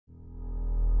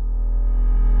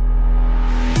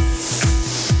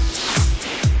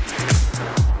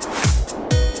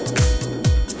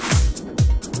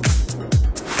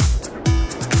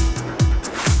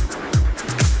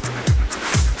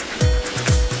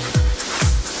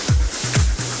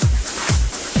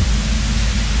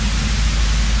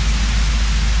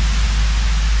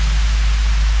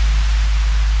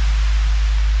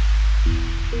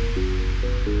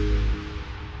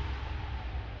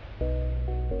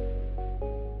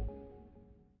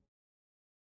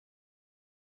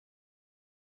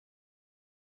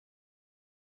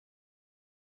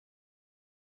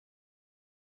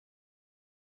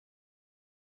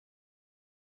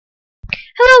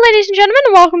Hello ladies and gentlemen,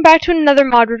 and welcome back to another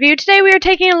mod review. Today we are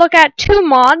taking a look at two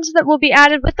mods that will be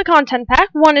added with the content pack.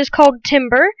 One is called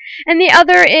Timber, and the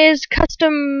other is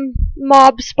Custom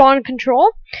Mob Spawn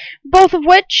Control, both of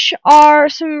which are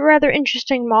some rather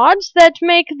interesting mods that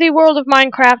make the world of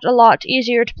Minecraft a lot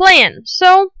easier to play in.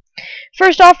 So,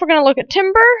 first off we're going to look at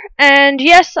Timber, and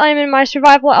yes, I'm in my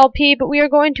survival LP, but we are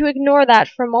going to ignore that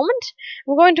for a moment.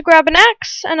 I'm going to grab an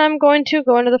axe, and I'm going to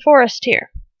go into the forest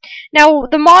here. Now,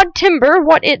 the mod Timber,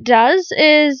 what it does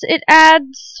is it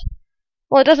adds,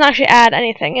 well, it doesn't actually add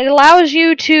anything. It allows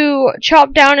you to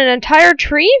chop down an entire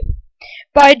tree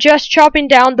by just chopping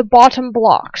down the bottom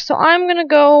block. So I'm going to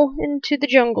go into the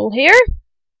jungle here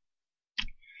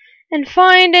and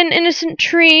find an innocent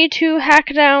tree to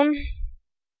hack down.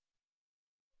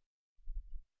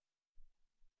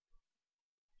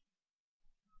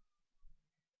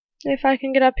 If I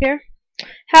can get up here.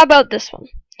 How about this one?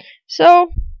 So,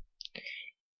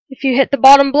 if you hit the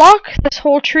bottom block, this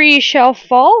whole tree shall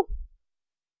fall.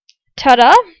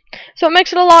 Ta-da! So it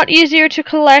makes it a lot easier to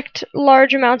collect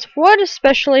large amounts of wood,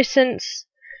 especially since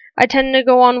I tend to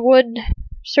go on wood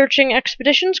searching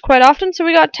expeditions quite often. So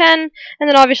we got 10, and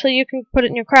then obviously you can put it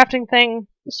in your crafting thing,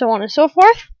 so on and so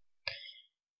forth.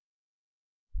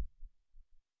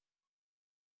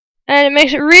 And it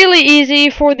makes it really easy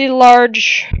for the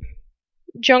large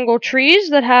jungle trees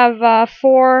that have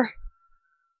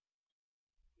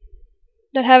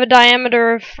that have a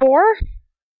diameter of 4.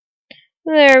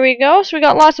 There we go. So we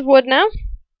got lots of wood now.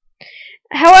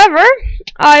 However,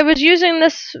 I was using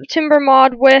this timber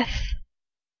mod with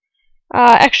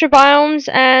extra biomes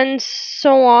and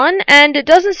so on, and it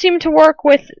doesn't seem to work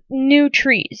with new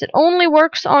trees. It only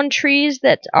works on trees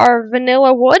that are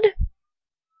vanilla wood.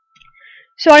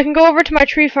 So I can go over to my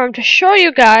tree farm to show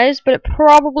you guys, but it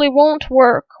probably won't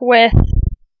work with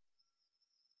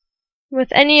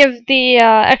any of the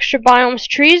extra biomes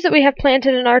trees that we have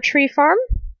planted in our tree farm.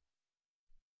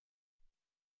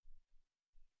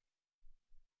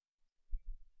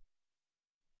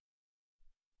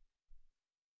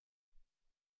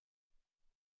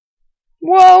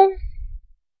 Whoa!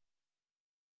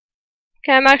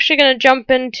 Okay, I'm actually going to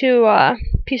jump into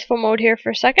peaceful mode here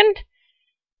for a second.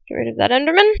 Get rid of that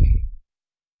Enderman.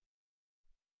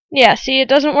 Yeah, see, it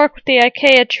doesn't work with the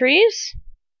Ikea trees.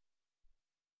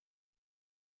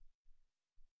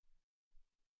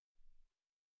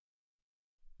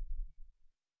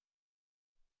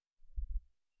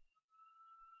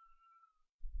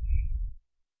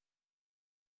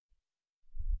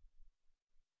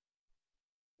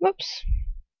 Whoops.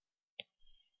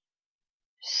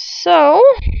 So,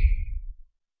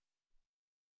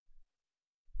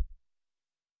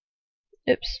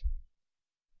 oops.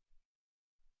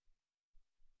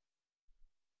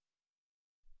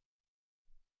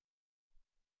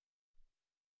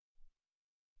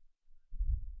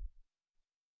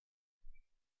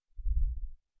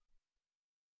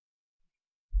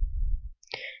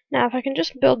 Now if I can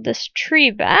just build this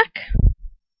tree back.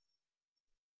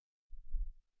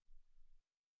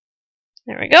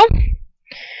 There we go.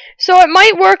 So it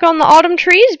might work on the autumn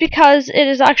trees because it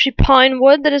is actually pine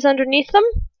wood that is underneath them,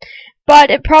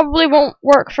 but it probably won't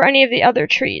work for any of the other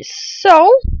trees.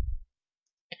 So,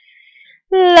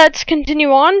 let's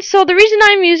continue on. So the reason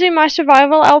I'm using my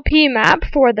survival LP map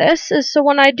for this is so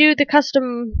when I do the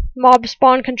custom mob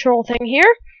spawn control thing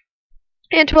here,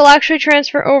 it will actually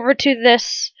transfer over to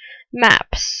this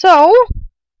map. So,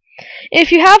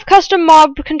 if you have custom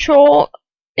mob control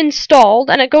installed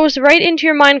and it goes right into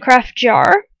your Minecraft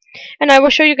jar, and I will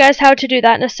show you guys how to do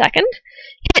that in a second.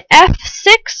 Hit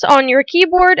F6 on your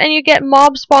keyboard and you get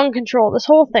mob spawn control, this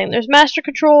whole thing. There's master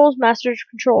controls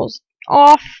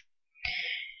off,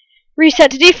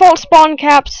 reset to default, spawn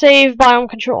cap, save, biome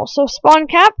control. So spawn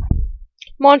cap,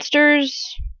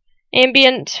 monsters,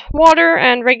 ambient water,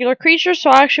 and regular creatures. So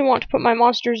I actually want to put my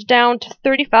monsters down to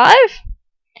 35.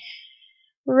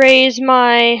 Raise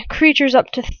my creatures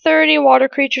up to 30. Water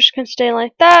creatures can stay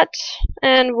like that.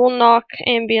 And we'll knock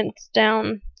ambience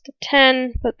down to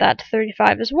 10. Put that to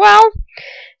 35 as well.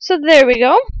 So there we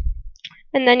go.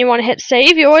 And then you want to hit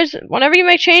save. You always, whenever you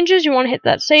make changes, you want to hit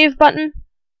that save button.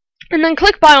 And then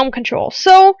click biome control.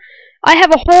 So I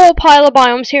have a whole pile of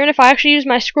biomes here. And if I actually use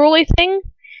my scrolly thing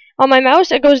on my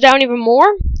mouse, it goes down even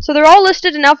more. So they're all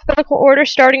listed in alphabetical order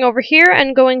starting over here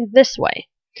and going this way.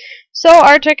 So,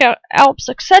 Arctic, Alps,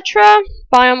 etc.,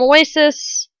 Biome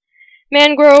Oasis,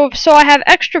 Mangrove, so I have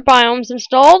extra biomes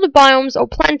installed, Biomes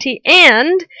O'Plenty,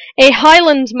 and a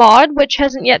Highlands mod, which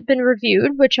hasn't yet been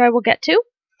reviewed, which I will get to.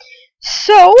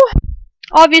 So,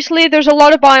 Obviously, there's a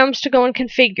lot of biomes to go and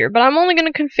configure, but I'm only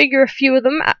going to configure a few of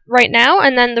them right now,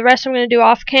 and then the rest I'm going to do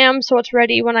off cam so it's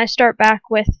ready when I start back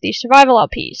with the survival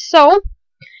LPs. So,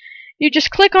 you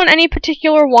just click on any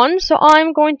particular one. So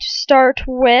I'm going to start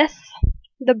with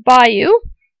the bayou.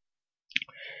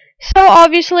 So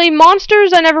obviously,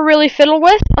 monsters I never really fiddle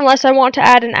with unless I want to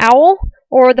add an owl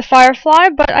or the firefly,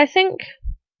 but I think,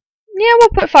 yeah, we'll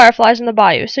put fireflies in the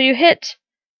bayou. So you hit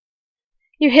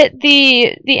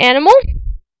the animal,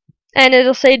 and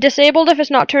it'll say disabled if it's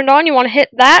not turned on. You want to hit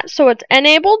that so it's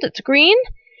enabled, it's green,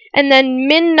 and then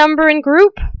min number in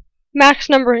group, max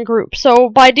number in group. So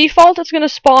by default it's going to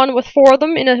spawn with 4 of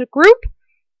them in a group,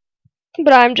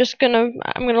 but I'm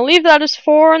gonna leave that as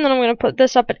 4, and then I'm going to put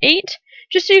this up at 8,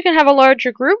 just so you can have a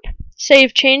larger group.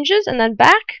 Save changes and then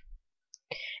back,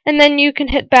 and then you can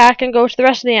hit back and go to the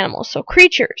rest of the animals. So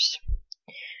creatures,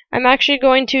 I'm actually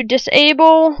going to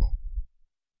disable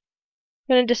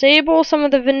some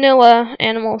of the vanilla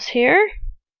animals here.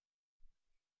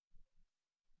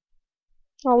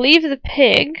 I'll leave the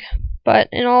pig, but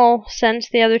in all sense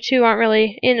the other 2 aren't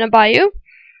really in a bayou.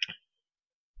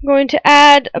 I'm going to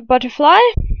add a butterfly.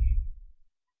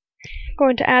 I'm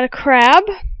going to add a crab.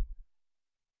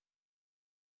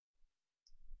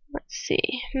 Let's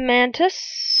see,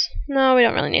 mantis. No, we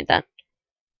don't really need that.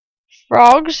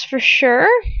 Frogs for sure.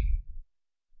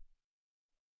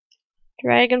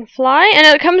 Dragonfly, and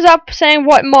it comes up saying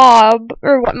what mod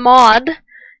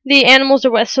the animals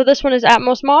are with. So this one is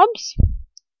Atmos mobs,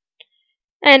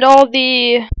 and all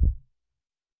the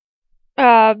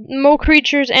Mo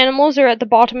creatures animals are at the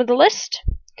bottom of the list.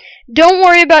 Don't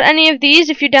worry about any of these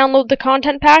if you download the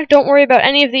content pack. Don't worry about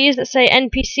any of these that say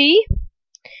NPC.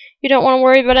 You don't want to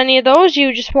worry about any of those.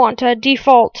 You just want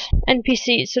default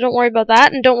NPCs, so don't worry about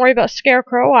that, and don't worry about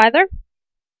Scarecrow either.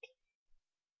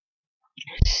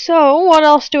 So, what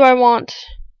else do I want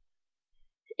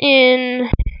in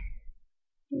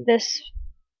this?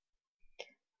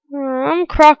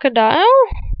 Crocodile.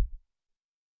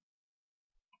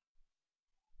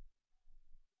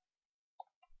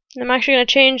 I'm actually going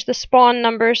to change the spawn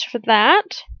numbers for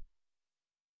that.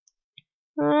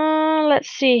 Let's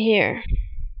see here.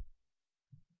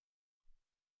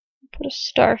 Put a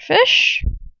starfish.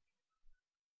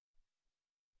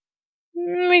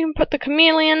 We can put the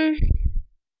chameleon.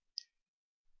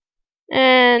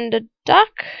 And a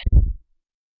duck.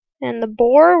 And the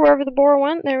boar, wherever the boar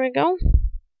went. There we go.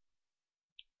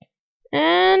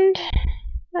 And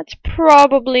that's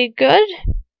probably good.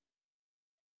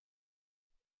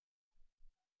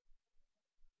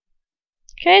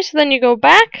 Okay, so then you go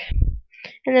back,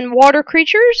 and then water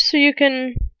creatures, so you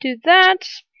can do that.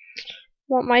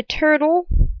 Want my turtle.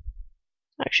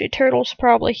 Actually, turtle's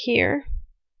probably here.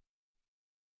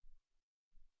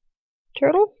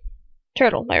 Turtle?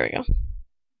 Turtle, there we go.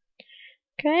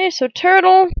 Okay, so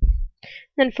turtle.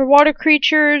 Then for water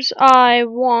creatures, I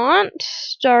want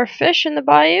starfish in the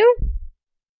bayou.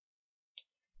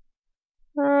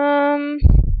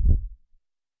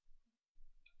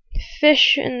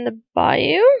 Fish in the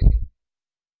bayou.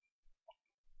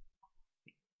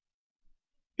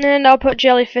 And I'll put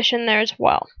jellyfish in there as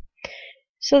well.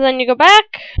 So then you go back.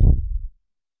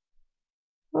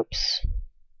 Oops.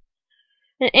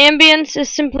 And ambience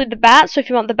is simply the bat, so if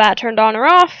you want the bat turned on or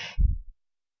off,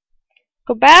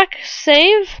 go back,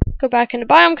 save, go back into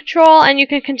biome control, and you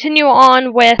can continue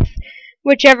on with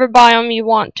whichever biome you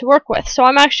want to work with. So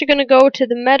I'm actually going to go to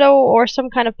the meadow or some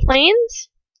kind of plains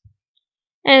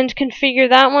and configure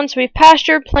that one. So we have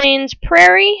pasture, plains,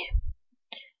 prairie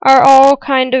are all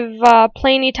kind of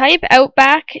plainy type.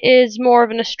 Outback is more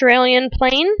of an Australian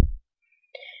plain.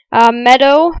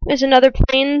 Meadow is another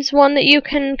plains one that you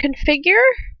can configure.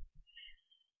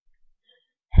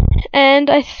 And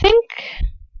I think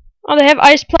they have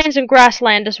ice plains and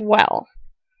grassland as well,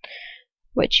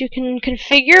 which you can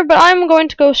configure, but I'm going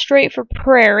to go straight for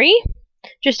prairie,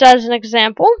 just as an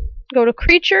example. Go to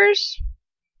creatures.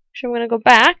 Actually, I'm going to go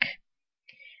back.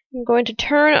 I'm going to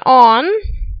turn on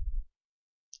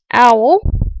owl.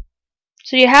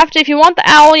 So you have to, if you want the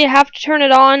owl, you have to turn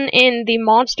it on in the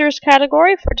monsters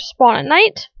category for it to spawn at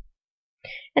night.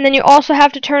 And then you also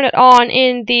have to turn it on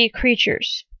in the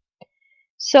creatures.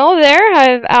 So there, I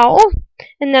have owl.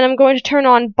 And then I'm going to turn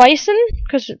on bison,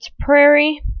 because it's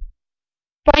prairie.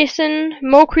 Bison,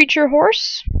 Mo creature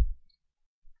horse.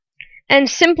 And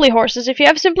simply horses. If you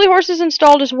have simply horses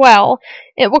installed as well,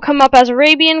 it will come up as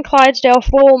Arabian, Clydesdale,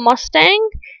 foal, Mustang.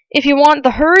 If you want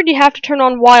the herd, you have to turn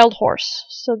on wild horse.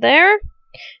 So there.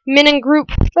 Min and group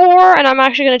 4, and I'm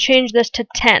actually going to change this to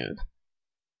 10.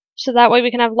 So that way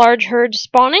we can have large herds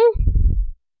spawning.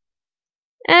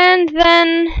 And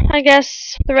then, I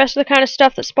guess, the rest of the kind of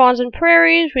stuff that spawns in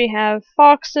prairies. We have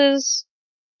foxes.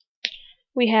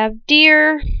 We have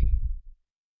deer.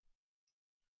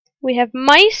 We have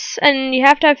mice, and you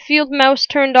have to have field mouse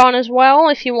turned on as well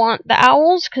if you want the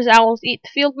owls, because owls eat the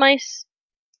field mice.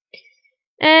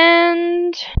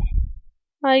 And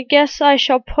I guess I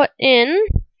shall put in,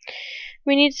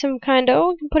 we need some kind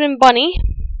of, we can put in bunny.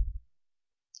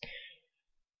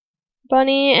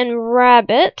 Bunny and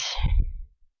rabbit.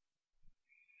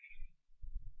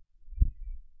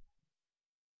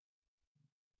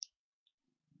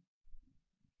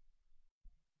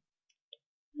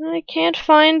 I can't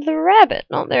find the rabbit.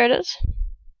 Oh, there it is.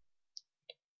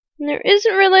 And there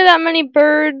isn't really that many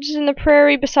birds in the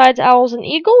prairie besides owls and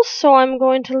eagles, so I'm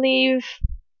going to leave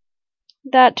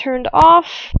that turned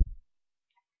off.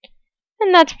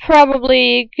 And that's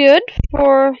probably good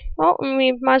for, oh, and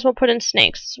we might as well put in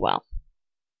snakes as well.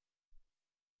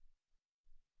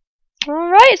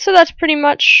 Alright, so that's pretty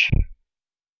much,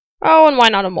 oh, and why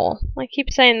not a mole? I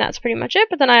keep saying that's pretty much it,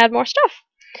 but then I add more stuff.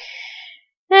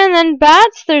 And then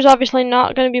bats, there's obviously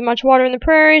not going to be much water in the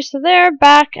prairie, so there,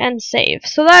 back, and save.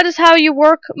 So that is how you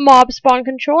work mob spawn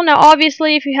control. Now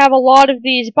obviously if you have a lot of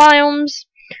these biomes,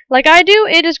 like I do,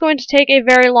 it is going to take a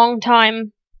very long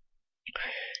time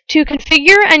to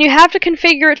configure, and you have to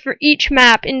configure it for each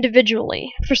map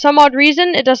individually. For some odd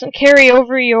reason, it doesn't carry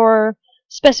over your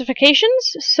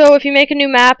specifications, so if you make a new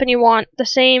map and you want the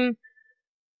same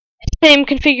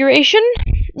configuration,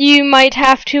 you might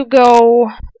have to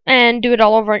go and do it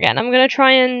all over again. I'm going to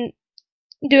try and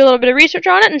do a little bit of research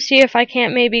on it and see if I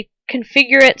can't maybe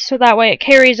configure it so that way it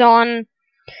carries on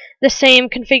the same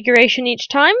configuration each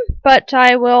time, but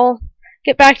I will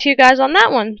get back to you guys on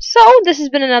that one. So, this has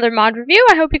been another mod review.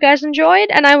 I hope you guys enjoyed,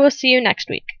 and I will see you next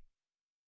week.